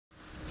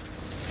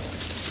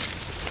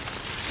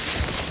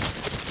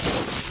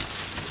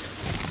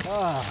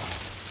A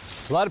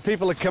lot of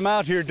people that come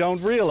out here don't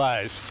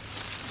realize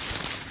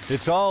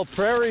it's all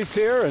prairies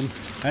here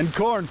and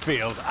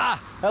cornfield.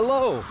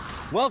 Hello.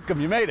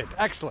 Welcome. You made it.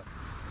 Excellent.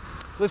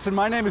 Listen,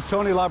 my name is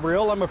Tony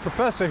Labriola. I'm a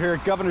professor here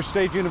at Governor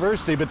State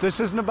University, but this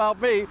isn't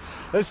about me.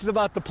 This is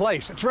about the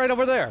place. It's right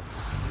over there.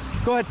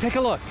 Go ahead, take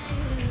a look.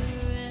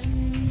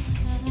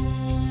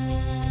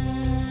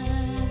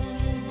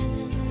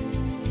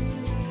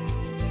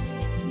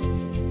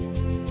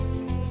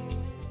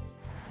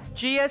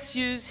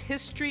 GSU's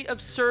History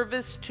of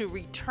Service to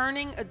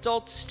Returning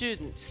Adult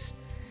Students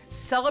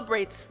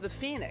celebrates the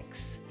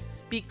Phoenix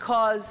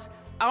because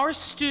our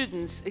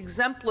students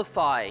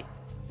exemplify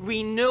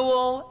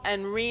renewal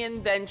and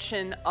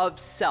reinvention of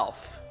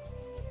self.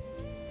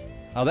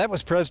 Now, that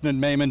was President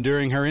Maiman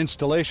during her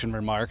installation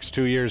remarks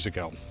 2 years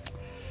ago.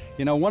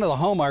 You know, one of the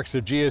hallmarks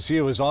of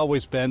GSU has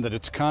always been that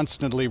it's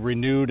constantly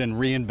renewed and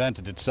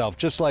reinvented itself,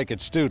 just like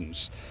its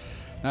students.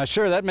 Now,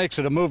 sure, that makes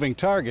it a moving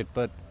target,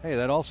 but hey,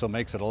 that also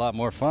makes it a lot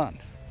more fun.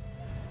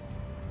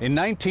 In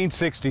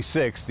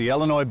 1966, the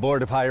Illinois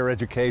Board of Higher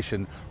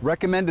Education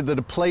recommended that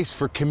a place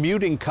for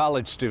commuting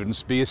college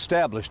students be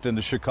established in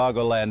the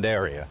Chicagoland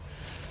area.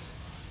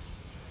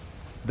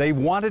 They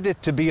wanted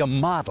it to be a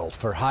model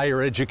for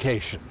higher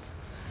education.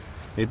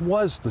 It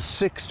was the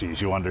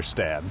 60s, you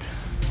understand.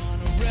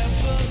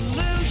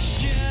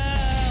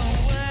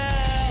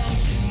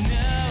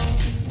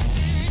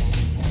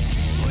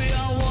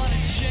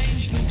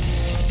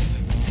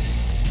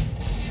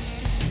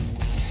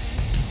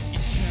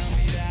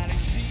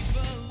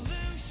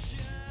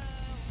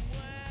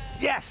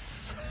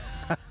 Yes!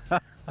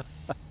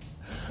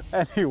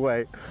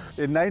 Anyway,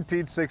 in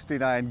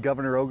 1969,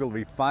 Governor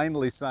Ogilvie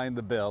finally signed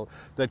the bill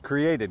that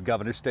created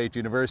Governor State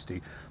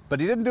University. But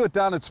he didn't do it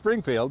down at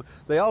Springfield.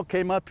 They all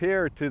came up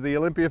here to the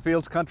Olympia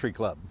Fields Country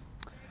Club.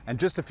 And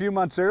just a few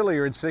months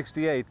earlier in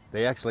 '68,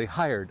 they actually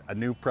hired a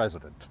new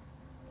president.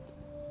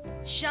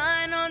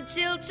 Shine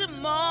until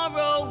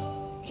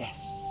tomorrow.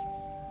 Yes.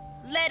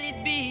 Let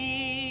it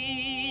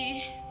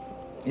be.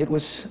 It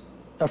was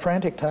a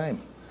frantic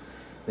time.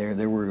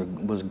 There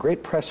was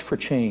great press for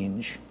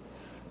change.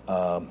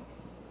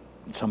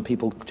 Some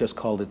people just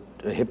called it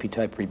a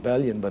hippie-type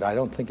rebellion, but I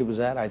don't think it was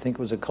that. I think it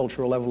was a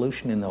cultural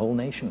evolution in the whole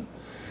nation.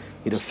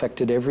 It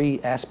affected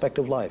every aspect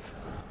of life.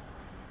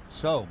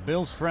 So,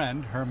 Bill's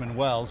friend, Herman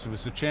Wells, who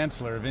was the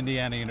chancellor of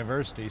Indiana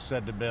University,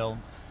 said to Bill,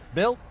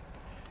 "Bill,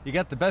 you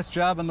got the best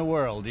job in the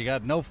world. You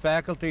got no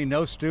faculty,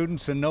 no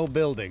students, and no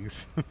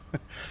buildings.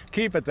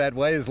 Keep it that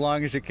way as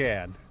long as you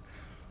can."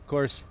 Of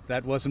course,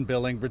 that wasn't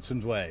Bill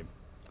Ingbertson's way.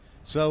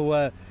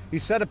 So he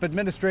set up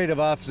administrative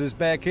offices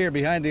back here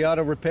behind the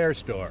auto repair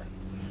store.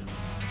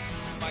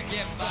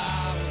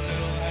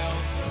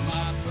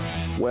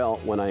 Well,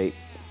 when I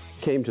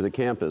came to the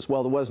campus,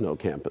 well, there was no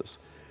campus.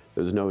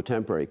 There was no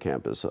temporary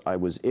campus. I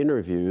was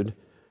interviewed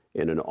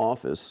in an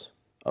office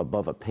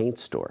above a paint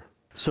store.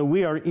 So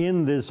we are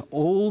in this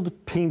old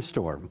paint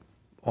store.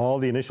 All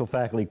the initial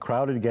faculty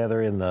crowded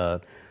together in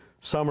the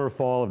summer,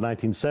 fall of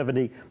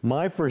 1970.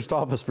 My first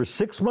office for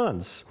 6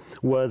 months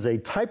was a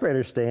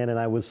typewriter stand, and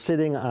I was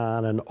sitting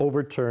on an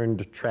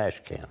overturned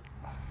trash can.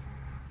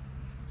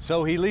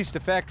 So he leased a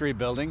factory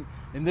building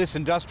in this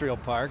industrial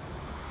park,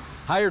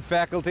 hired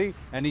faculty,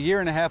 and a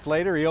year and a half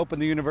later, he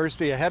opened the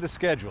university ahead of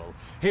schedule.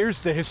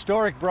 Here's the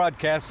historic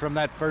broadcast from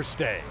that first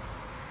day.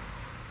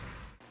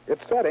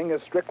 Its setting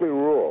is strictly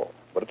rural,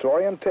 but its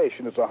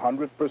orientation is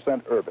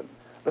 100% urban.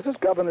 This is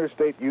Governor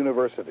State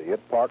University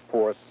at Park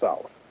Forest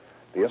South.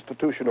 The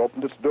institution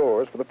opened its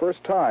doors for the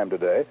first time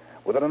today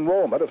with an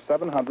enrollment of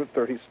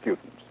 730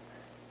 students.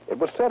 It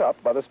was set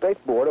up by the State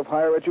Board of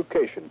Higher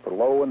Education for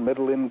low and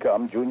middle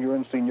income junior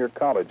and senior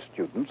college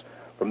students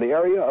from the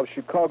area of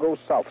Chicago's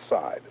South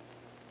Side.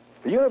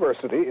 The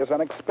university is an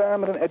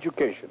experiment in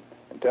education,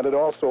 intended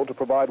also to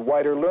provide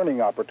wider learning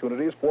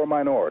opportunities for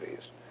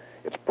minorities.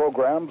 Its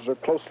programs are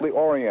closely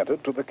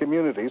oriented to the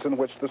communities in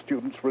which the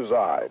students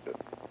reside.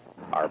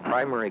 Our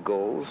primary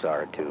goals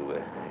are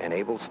to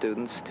enable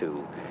students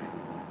to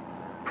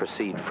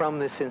proceed from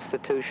this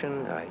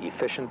institution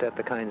efficient at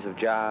the kinds of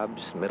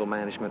jobs, middle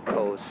management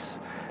posts,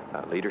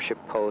 leadership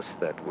posts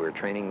that we're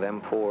training them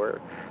for.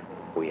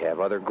 We have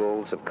other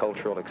goals of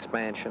cultural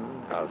expansion,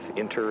 of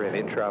inter- and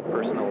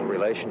intrapersonal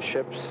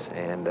relationships,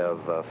 and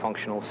of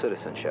functional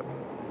citizenship.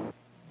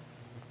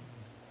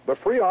 The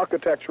free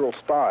architectural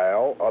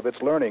style of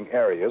its learning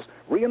areas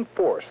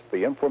reinforce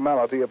the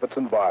informality of its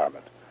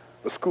environment.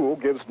 The school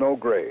gives no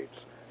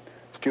grades.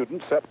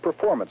 Students set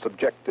performance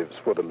objectives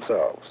for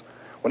themselves.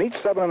 When each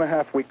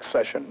 7.5-week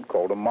session,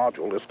 called a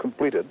module, is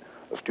completed,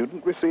 a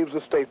student receives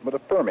a statement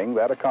affirming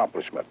that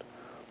accomplishment.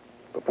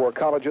 The 4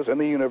 colleges and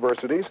the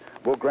universities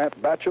will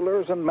grant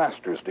bachelor's and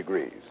master's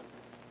degrees.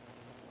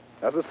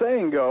 As the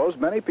saying goes,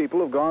 many people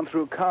have gone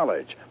through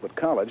college, but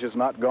college has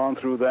not gone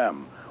through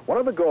them. One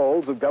of the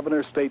goals of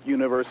Governor State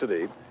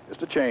University is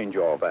to change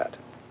all that.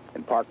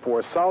 In Park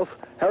Forest South,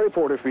 Harry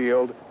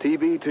Porterfield,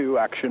 TV2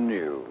 Action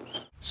News.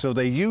 So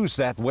they used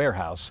that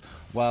warehouse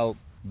while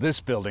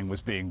this building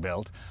was being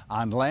built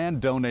on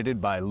land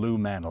donated by Lou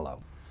Manilow.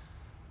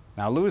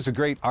 Now, Lou is a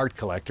great art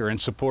collector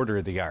and supporter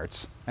of the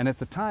arts, and at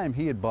the time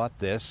he had bought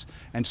this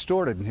and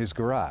stored it in his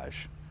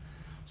garage.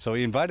 So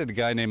he invited a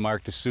guy named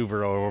Mark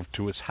DeSuvero over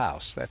to his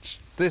house. That's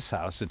this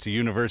house. It's a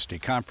university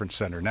conference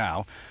center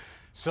now.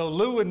 So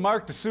Lou and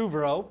Mark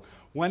DeSuvero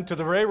went to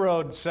the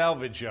railroad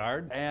salvage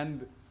yard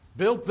and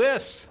built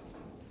this.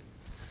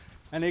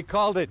 And they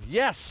called it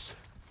Yes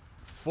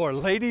for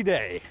Lady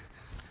Day.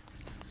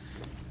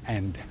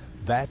 And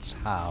that's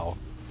how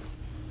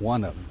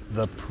one of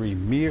the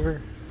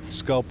premier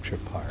sculpture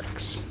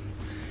parks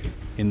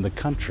in the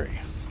country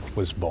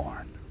was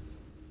born.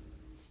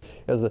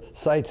 Because the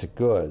site's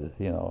good,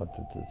 you know,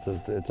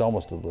 it's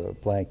almost a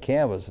blank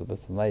canvas, but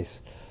it's a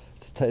nice,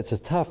 it's a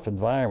tough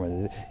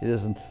environment. It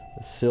isn't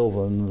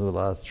sylvan with a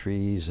lot of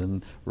trees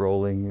and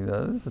rolling,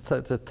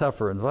 it's a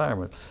tougher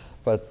environment.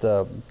 But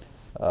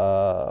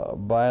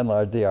by and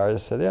large, the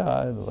artist said, yeah,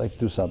 I'd like to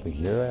do something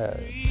here.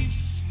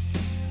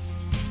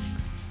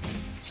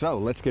 So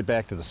let's get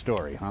back to the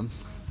story, huh?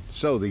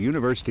 So the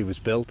university was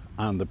built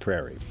on the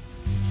prairie.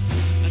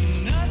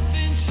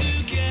 Nothing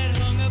to get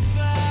hung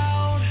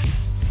about.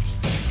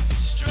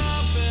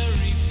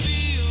 Strawberry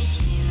fields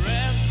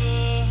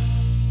forever.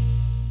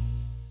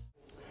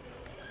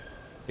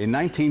 In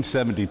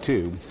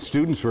 1972,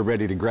 students were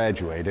ready to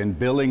graduate, and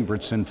Bill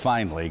Ingebrigtsen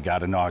finally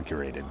got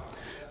inaugurated.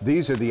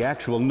 These are the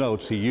actual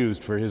notes he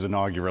used for his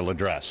inaugural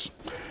address.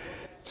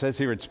 It says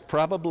here, it's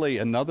probably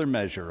another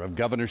measure of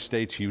Governor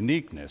State's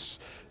uniqueness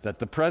that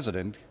the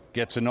president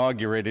gets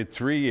inaugurated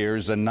 3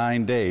 years and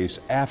 9 days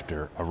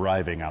after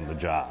arriving on the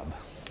job.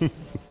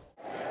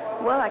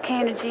 Well, I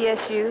came to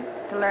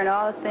GSU to learn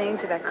all the things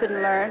that I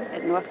couldn't learn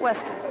at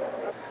Northwestern.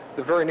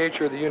 The very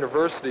nature of the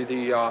university,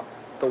 the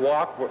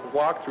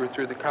walkthrough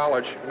through the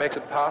college makes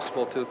it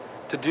possible to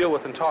deal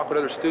with and talk with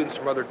other students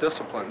from other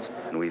disciplines.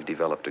 And we've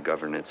developed a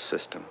governance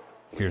system.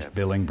 Here's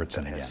Bill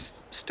Ingebrigtsen again.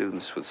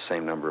 Students with the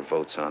same number of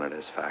votes on it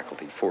as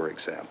faculty, for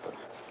example.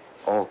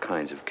 All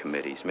kinds of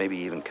committees, maybe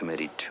even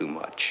committee too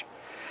much.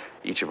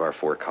 Each of our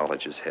 4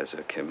 colleges has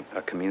a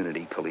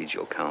community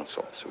collegial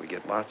council, so we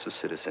get lots of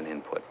citizen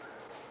input.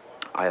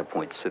 I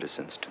appoint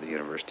citizens to the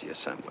University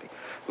Assembly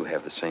who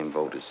have the same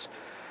vote as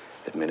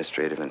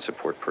administrative and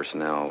support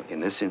personnel. In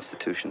this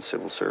institution,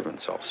 civil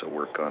servants also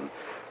work on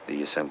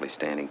the Assembly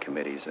standing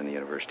committees and the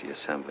University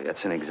Assembly.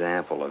 That's an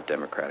example of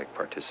democratic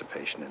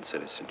participation and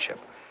citizenship.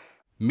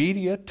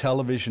 Media,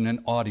 television, and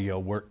audio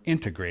were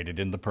integrated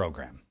in the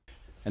program.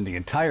 And the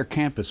entire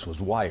campus was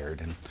wired,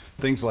 and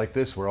things like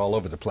this were all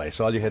over the place.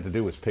 All you had to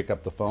do was pick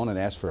up the phone and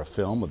ask for a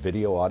film, a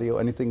video, audio,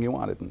 anything you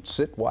wanted, and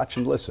sit, watch,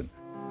 and listen.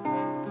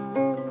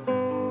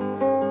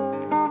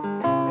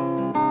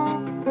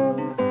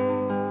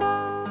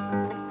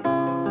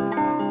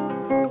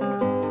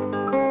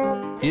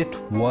 It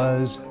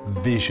was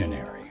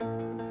visionary,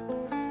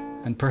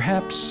 and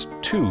perhaps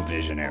too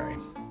visionary.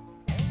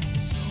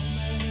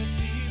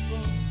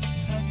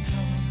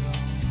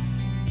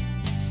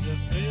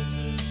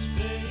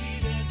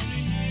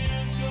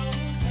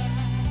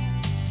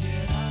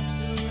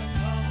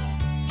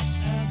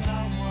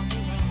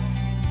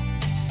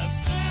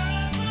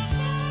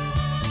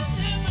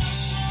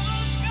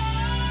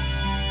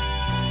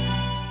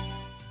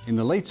 In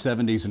the late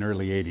 70s and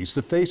early 80s,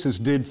 the faces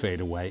did fade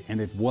away,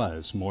 and it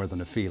was more than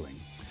a feeling.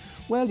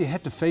 Well, you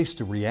had to face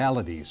the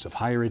realities of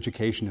higher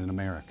education in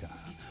America.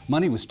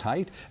 Money was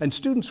tight, and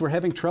students were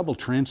having trouble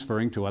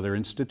transferring to other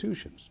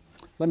institutions.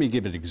 Let me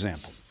give an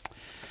example.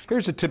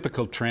 Here's a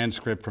typical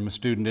transcript from a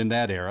student in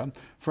that era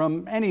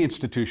from any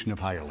institution of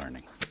higher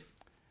learning.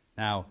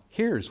 Now,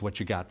 here's what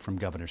you got from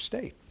Governor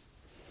State.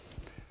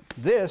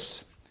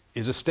 This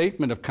is a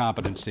statement of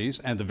competencies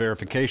and the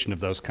verification of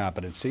those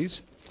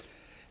competencies,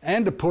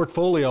 and a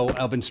portfolio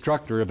of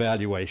instructor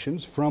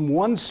evaluations from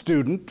one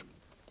student,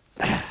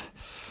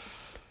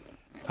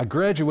 a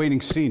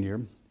graduating senior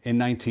in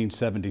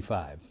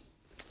 1975.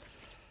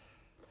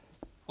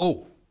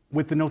 Oh,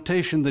 with the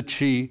notation that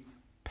she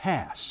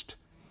passed.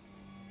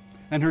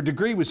 And her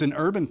degree was in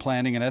urban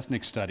planning and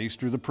ethnic studies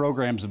through the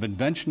programs of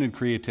invention and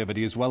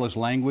creativity, as well as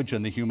language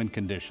and the human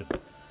condition.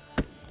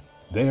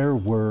 There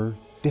were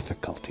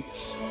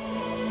difficulties.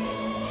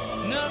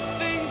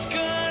 Nothing's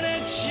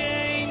gonna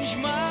change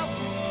my world.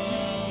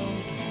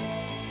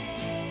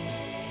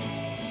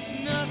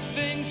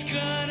 Nothing's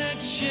gonna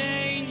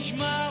change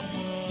my world.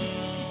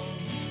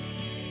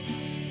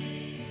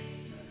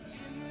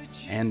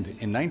 And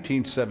in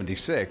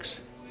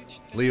 1976,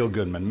 Leo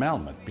Goodman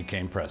Malmuth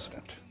became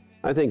president.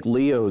 I think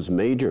Leo's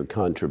major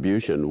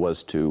contribution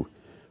was to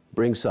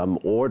bring some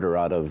order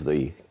out of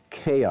the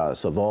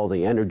chaos of all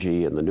the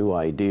energy and the new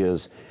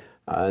ideas,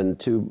 and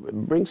to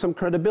bring some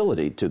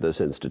credibility to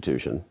this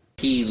institution.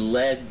 He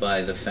led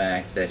by the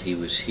fact that he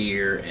was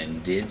here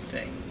and did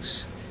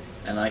things,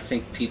 and I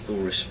think people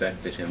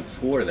respected him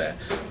for that.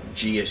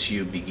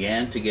 GSU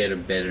began to get a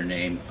better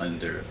name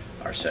under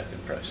our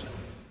second president.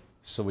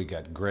 So we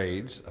got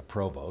grades, a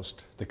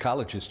provost. The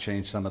colleges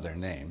changed some of their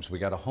names. We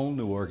got a whole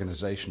new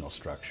organizational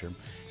structure.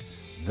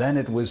 Then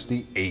it was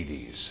the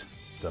 80s,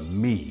 the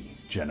me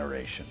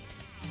generation.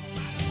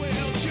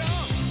 Well, jump,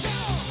 jump.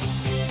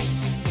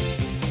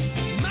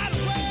 Might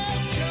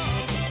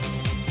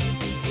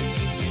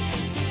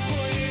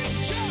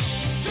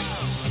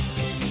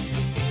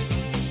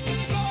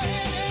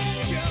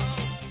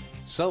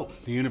So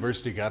the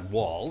university got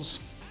walls,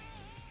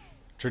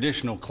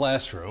 traditional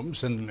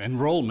classrooms, and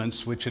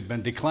enrollments, which had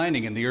been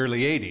declining in the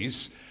early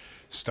 80s,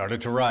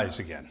 started to rise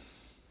again.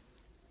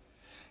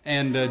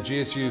 And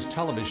GSU's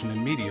television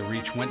and media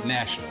reach went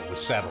national with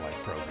satellite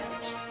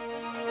programs.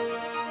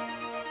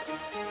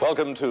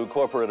 Welcome to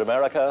Corporate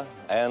America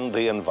and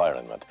the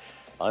Environment.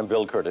 I'm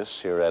Bill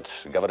Curtis here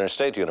at Governor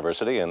State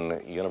University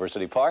in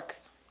University Park,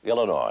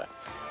 Illinois.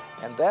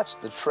 And that's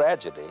the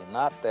tragedy,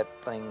 not that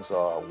things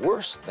are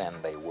worse than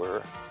they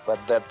were, but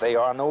that they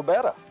are no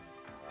better.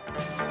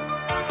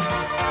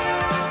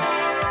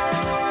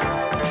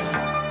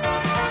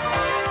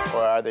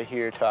 We're either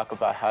here to talk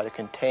about how to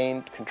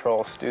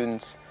control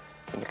students,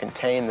 and to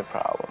contain the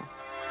problem.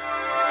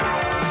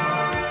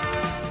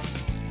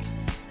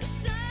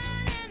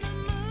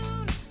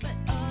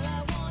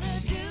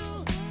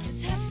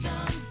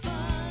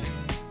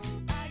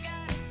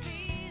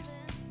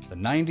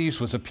 The 90s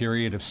was a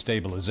period of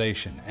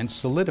stabilization and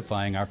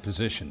solidifying our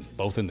position,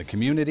 both in the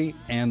community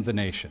and the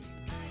nation.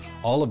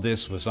 All of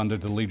this was under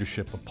the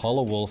leadership of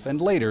Paula Wolf and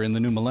later in the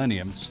new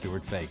millennium,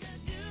 Stuart Fagan.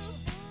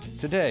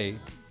 Today,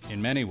 in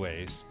many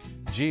ways,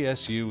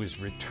 GSU is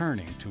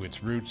returning to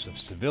its roots of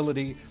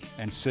civility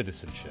and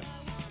citizenship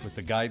with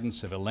the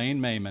guidance of Elaine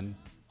Maiman,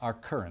 our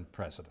current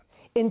president.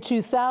 In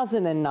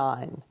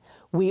 2009,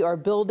 we are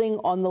building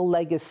on the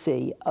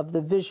legacy of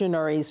the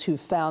visionaries who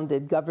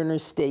founded Governor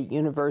State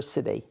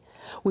University.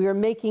 We are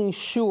making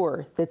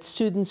sure that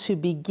students who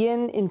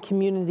begin in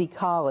community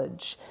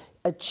college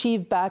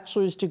achieve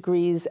bachelor's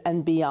degrees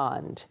and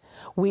beyond.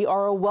 We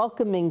are a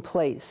welcoming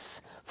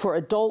place for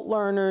adult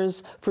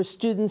learners, for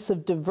students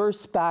of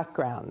diverse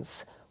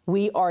backgrounds.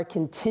 We are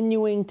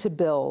continuing to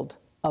build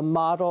a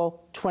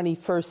model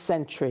 21st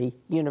century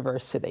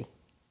university.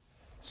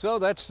 So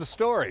that's the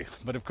story,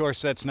 but of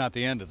course that's not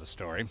the end of the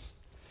story.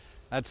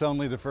 That's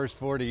only the first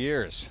 40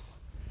 years.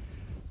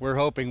 We're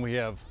hoping we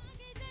have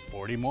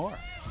 40 more.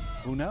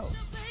 Who knows?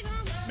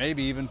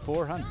 Maybe even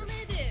 400.